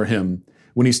moments for him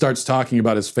when he starts talking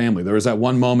about his family. There was that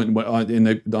one moment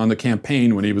on the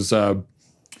campaign when he was, I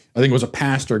think it was a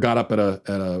pastor, got up at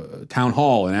a town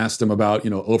hall and asked him about,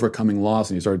 overcoming loss,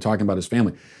 and he started talking about his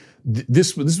family.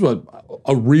 This was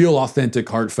a real, authentic,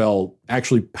 heartfelt,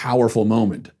 actually powerful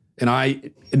moment. And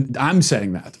I'm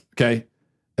saying that, okay,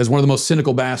 as one of the most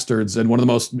cynical bastards and one of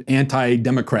the most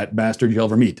anti-Democrat bastards you'll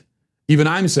ever meet. Even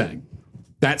I'm saying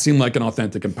that seemed like an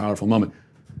authentic and powerful moment.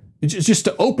 It's just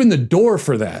to open the door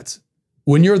for that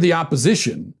when you're the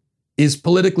opposition is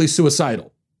politically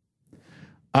suicidal.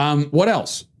 What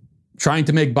else? Trying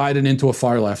to make Biden into a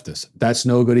far leftist. That's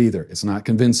no good either. It's not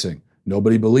convincing.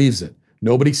 Nobody believes it.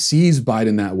 Nobody sees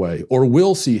Biden that way or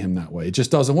will see him that way. It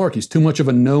just doesn't work. He's too much of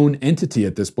a known entity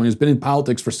at this point. He's been in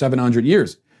politics for 700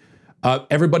 years.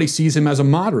 Everybody sees him as a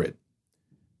moderate.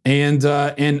 And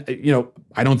I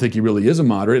don't think he really is a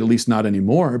moderate, at least not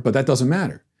anymore, but that doesn't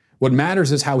matter. What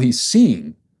matters is how he's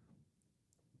seen.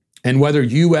 and whether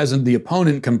you as the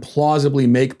opponent can plausibly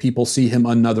make people see him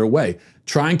another way.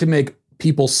 Trying to make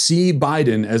people see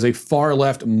Biden as a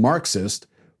far-left Marxist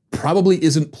probably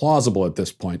isn't plausible at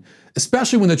this point,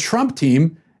 especially when the Trump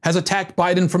team has attacked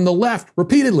Biden from the left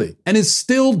repeatedly and is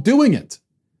still doing it.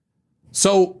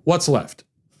 So what's left?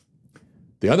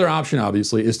 The other option,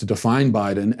 obviously, is to define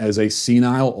Biden as a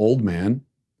senile old man,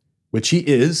 which he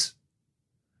is,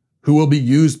 who will be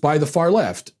used by the far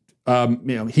left.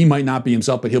 He might not be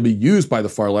himself, but he'll be used by the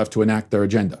far left to enact their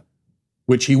agenda,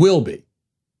 which he will be.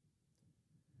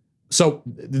 So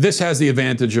this has the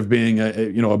advantage of being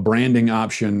a branding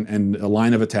option and a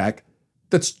line of attack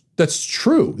that's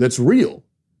true, that's real.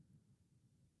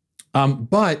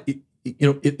 But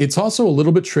it's also a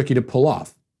little bit tricky to pull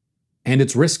off, and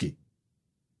it's risky.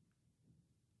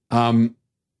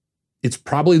 It's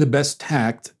probably the best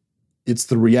tact. It's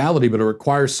the reality, but it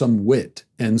requires some wit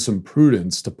and some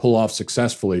prudence to pull off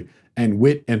successfully. And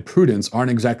wit and prudence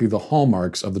aren't exactly the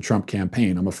hallmarks of the Trump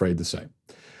campaign, I'm afraid to say.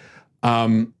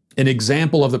 An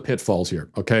example of the pitfalls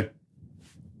here, okay?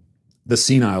 The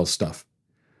senile stuff.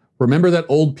 Remember that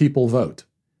old people vote.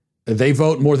 They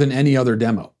vote more than any other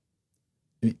demo.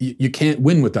 You can't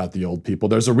win without the old people.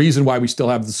 There's a reason why we still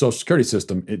have the Social Security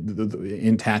system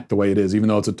intact the way it is, even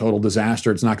though it's a total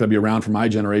disaster. It's not going to be around for my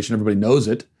generation. Everybody knows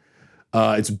it.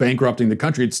 It's bankrupting the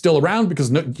country. It's still around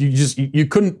because you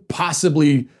couldn't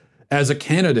possibly, as a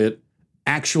candidate,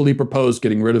 actually propose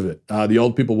getting rid of it. The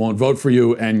old people won't vote for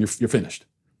you, and you're finished.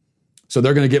 So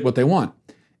they're going to get what they want.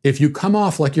 If you come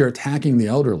off like you're attacking the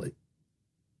elderly,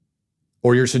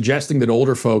 or you're suggesting that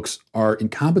older folks are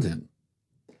incompetent,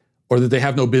 or that they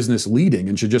have no business leading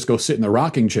and should just go sit in their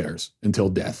rocking chairs until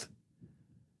death.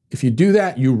 If you do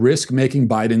that, you risk making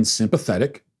Biden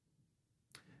sympathetic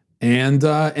and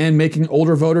making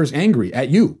older voters angry at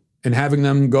you and having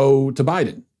them go to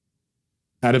Biden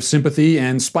out of sympathy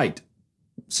and spite.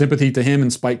 Sympathy to him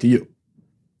and spite to you.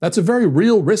 That's a very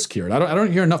real risk here. And I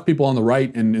don't hear enough people on the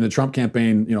right and in the Trump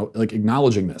campaign,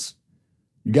 acknowledging this.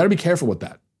 You got to be careful with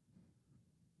that.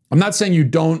 I'm not saying you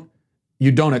don't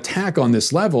attack on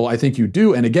this level. I think you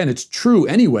do. And again, it's true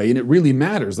anyway, and it really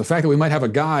matters. The fact that we might have a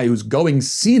guy who's going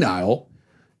senile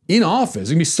in office,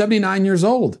 he's gonna be 79 years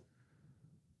old.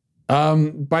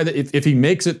 If he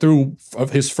makes it through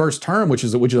his first term, which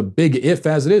is a big if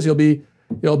as it is, he'll be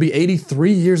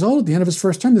 83 years old at the end of his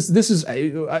first term. This is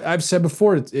I've said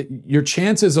before, your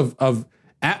chances of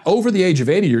over the age of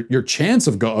 80, your chance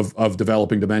of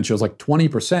developing dementia is like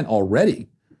 20% already.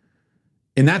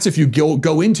 And that's if you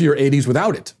go into your 80s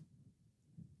without it.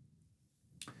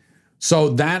 So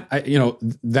that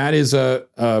is a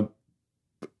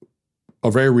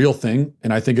very real thing,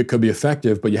 and I think it could be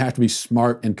effective, but you have to be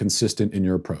smart and consistent in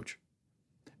your approach.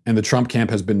 And the Trump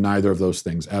camp has been neither of those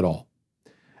things at all.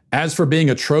 As for being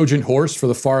a Trojan horse for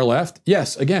the far left,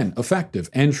 yes, again, effective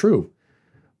and true.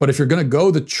 But if you're going to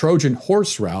go the Trojan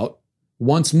horse route,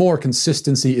 once more,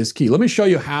 consistency is key. Let me show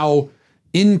you how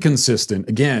inconsistent,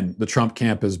 again, the Trump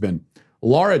camp has been.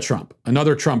 Laura Trump,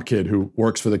 another Trump kid who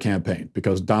works for the campaign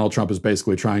because Donald Trump is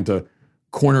basically trying to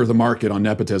corner the market on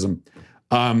nepotism.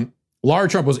 Laura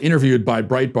Trump was interviewed by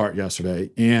Breitbart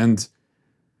yesterday, and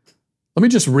let me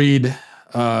just read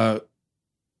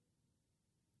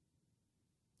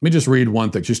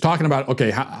one thing. She's talking about, what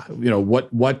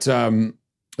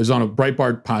is on a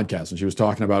Breitbart podcast, and she was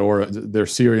talking about their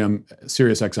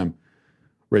Sirius XM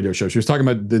radio show. She was talking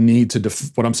about the need to,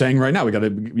 what I'm saying right now, we got to,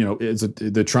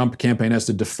 the Trump campaign has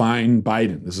to define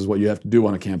Biden. This is what you have to do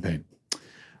on a campaign.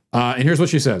 And here's what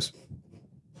she says.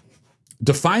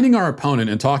 Defining our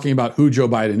opponent and talking about who Joe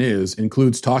Biden is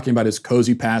includes talking about his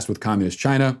cozy past with communist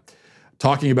China,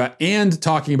 talking about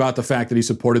the fact that he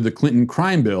supported the Clinton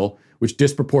crime bill, which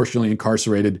disproportionately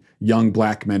incarcerated young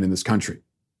black men in this country.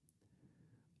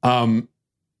 Now,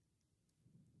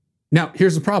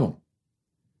 here's the problem.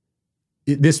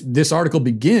 This article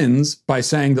begins by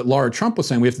saying that Laura Trump was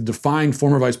saying we have to define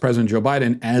former Vice President Joe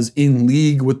Biden as in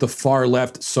league with the far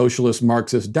left socialist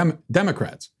Marxist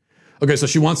Democrats. Okay, so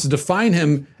she wants to define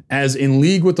him as in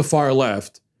league with the far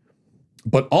left,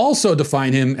 but also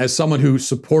define him as someone who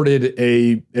supported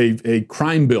a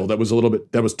crime bill that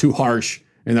was too harsh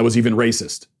and that was even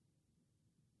racist.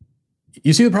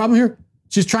 You see the problem here?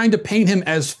 She's trying to paint him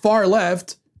as far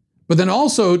left, but then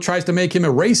also tries to make him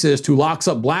a racist who locks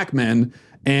up black men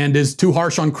and is too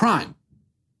harsh on crime.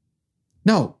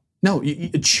 No, you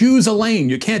choose a lane.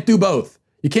 You can't do both.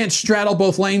 You can't straddle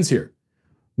both lanes here.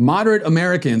 Moderate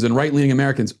Americans and right-leaning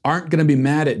Americans aren't going to be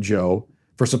mad at Joe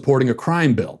for supporting a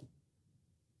crime bill.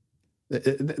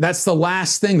 That's the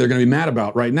last thing they're going to be mad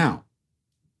about right now.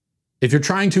 If you're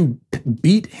trying to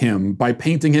beat him by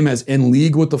painting him as in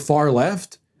league with the far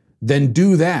left, then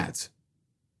do that.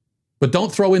 But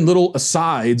don't throw in little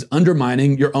asides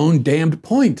undermining your own damned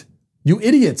point. You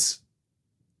idiots.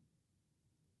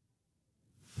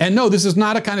 And no, this is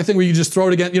not a kind of thing where you just throw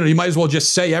it again. You might as well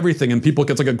just say everything and people,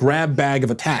 it's like a grab bag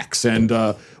of attacks, and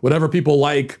whatever people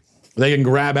like, they can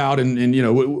grab out and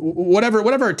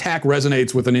whatever attack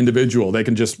resonates with an individual, they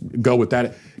can just go with that.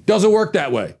 It doesn't work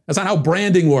that way. That's not how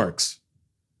branding works.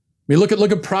 I mean, look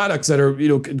at products that are,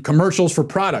 commercials for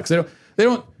products. No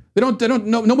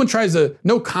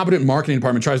competent marketing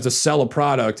department tries to sell a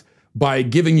product by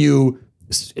giving you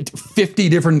 50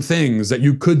 different things that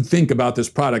you could think about this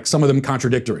product, some of them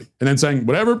contradictory, and then saying,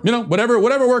 whatever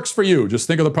works for you, just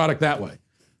think of the product that way.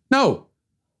 No,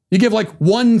 you give like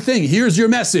one thing. Here's your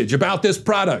message about this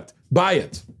product. Buy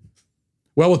it.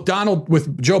 Well, with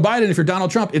Joe Biden, if you're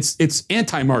Donald Trump, it's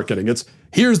anti-marketing. It's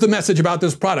here's the message about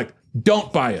this product.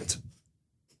 Don't buy it.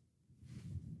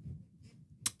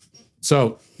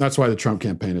 So that's why the Trump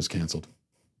campaign is canceled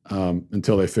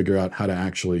until they figure out how to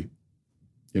actually,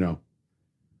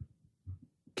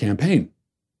 campaign.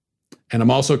 And I'm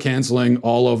also canceling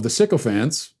all of the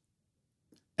sycophants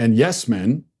and yes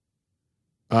men,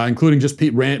 including just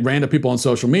random people on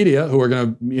social media who are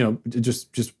going to,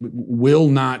 just will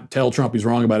not tell Trump he's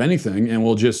wrong about anything and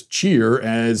will just cheer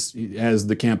as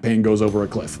the campaign goes over a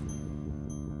cliff.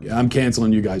 I'm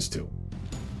canceling you guys too.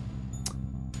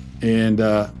 And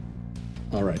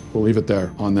all right, we'll leave it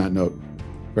there on that note.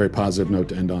 Very positive note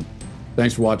to end on.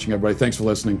 Thanks for watching, everybody. Thanks for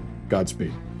listening.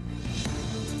 Godspeed.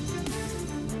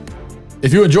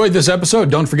 If you enjoyed this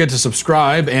episode, don't forget to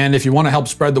subscribe. And if you want to help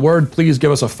spread the word, please give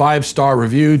us a 5-star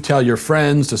review. Tell your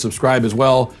friends to subscribe as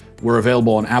well. We're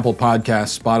available on Apple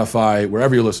Podcasts, Spotify,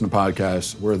 wherever you listen to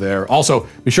podcasts, we're there. Also,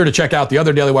 be sure to check out the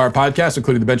other Daily Wire podcasts,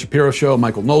 including The Ben Shapiro Show,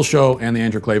 Michael Knowles Show, and The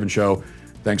Andrew Klavan Show.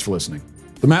 Thanks for listening.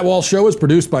 The Matt Walsh Show is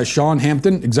produced by Sean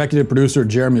Hampton, executive producer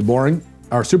Jeremy Boring.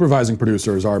 Our supervising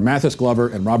producers are Mathis Glover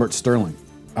and Robert Sterling.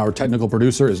 Our technical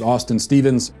producer is Austin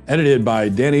Stevens, edited by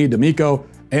Danny D'Amico,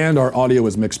 and our audio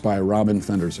is mixed by Robin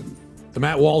Fenderson. The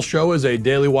Matt Walsh Show is a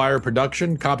Daily Wire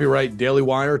production, copyright Daily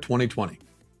Wire 2020.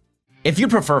 If you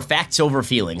prefer facts over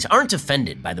feelings, aren't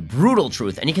offended by the brutal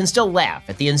truth, and you can still laugh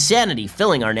at the insanity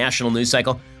filling our national news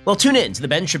cycle, well, tune in to The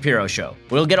Ben Shapiro Show.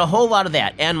 We'll get a whole lot of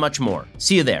that and much more.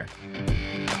 See you there.